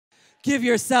Give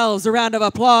yourselves a round of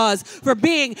applause for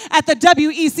being at the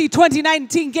WEC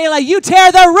 2019 Gala. You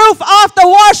tear the roof off the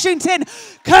Washington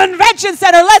Convention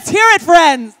Center. Let's hear it,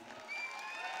 friends.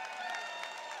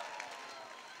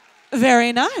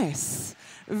 Very nice.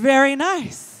 Very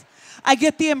nice. I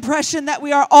get the impression that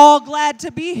we are all glad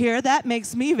to be here. That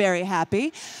makes me very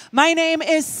happy. My name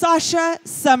is Sasha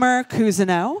Summer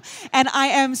Cousineau, and I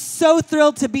am so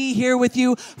thrilled to be here with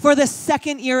you for the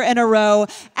second year in a row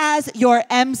as your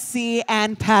MC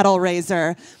and paddle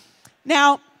raiser.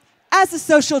 Now, as a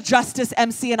social justice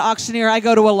MC and auctioneer, I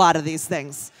go to a lot of these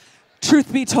things.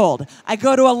 Truth be told, I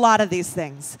go to a lot of these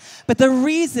things. But the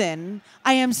reason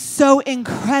I am so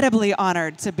incredibly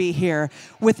honored to be here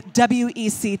with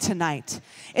WEC tonight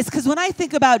is because when I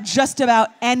think about just about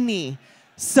any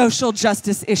social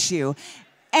justice issue,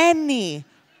 any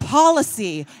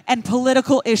policy and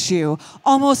political issue,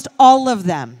 almost all of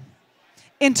them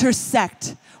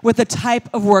intersect with the type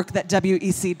of work that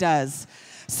WEC does.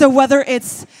 So whether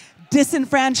it's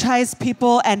disenfranchised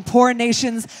people and poor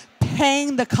nations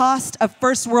paying the cost of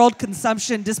first world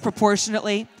consumption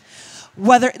disproportionately,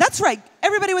 that's right,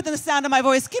 everybody within the sound of my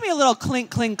voice, give me a little clink,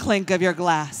 clink, clink of your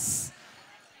glass.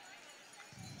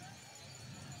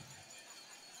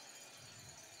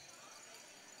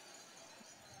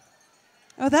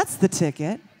 Oh, that's the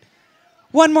ticket.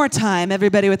 One more time,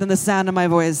 everybody within the sound of my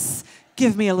voice,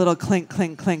 give me a little clink,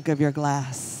 clink, clink of your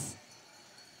glass.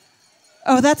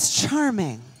 Oh, that's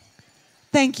charming.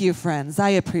 Thank you, friends. I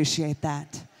appreciate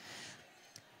that.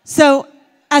 So,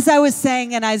 as I was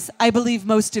saying, and as I believe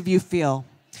most of you feel,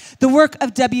 the work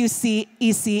of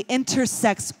WEC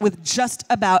intersects with just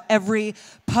about every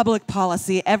public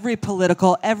policy, every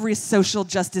political, every social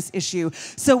justice issue.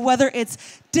 So whether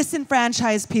it's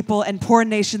disenfranchised people and poor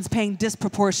nations paying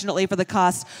disproportionately for the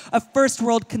cost of first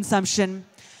world consumption,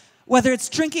 whether it's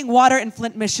drinking water in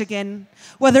Flint, Michigan,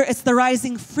 whether it's the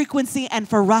rising frequency and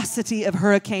ferocity of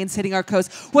hurricanes hitting our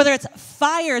coast, whether it's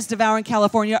fires devouring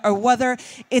California, or whether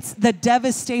it's the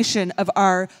devastation of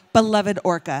our beloved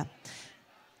orca,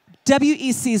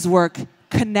 WEC's work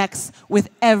connects with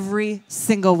every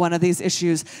single one of these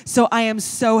issues. So I am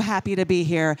so happy to be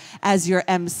here as your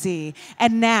MC.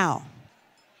 And now,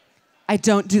 I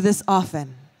don't do this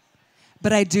often,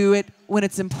 but I do it when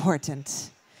it's important.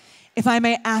 If I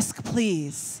may ask,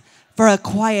 please, for a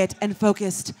quiet and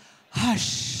focused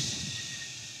hush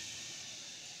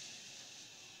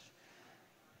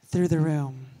through the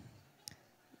room.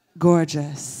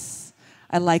 Gorgeous.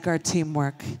 I like our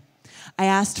teamwork. I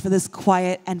asked for this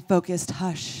quiet and focused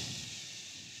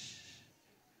hush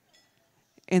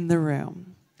in the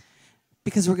room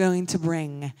because we're going to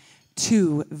bring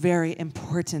two very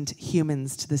important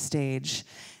humans to the stage.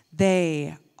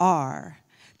 They are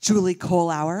Julie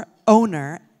Kohlauer,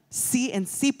 owner, C and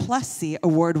C+C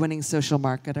award-winning social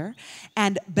marketer,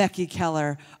 and Becky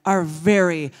Keller, our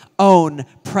very own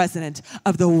president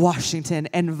of the Washington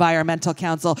Environmental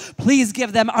Council. Please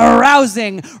give them a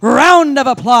rousing round of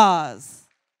applause.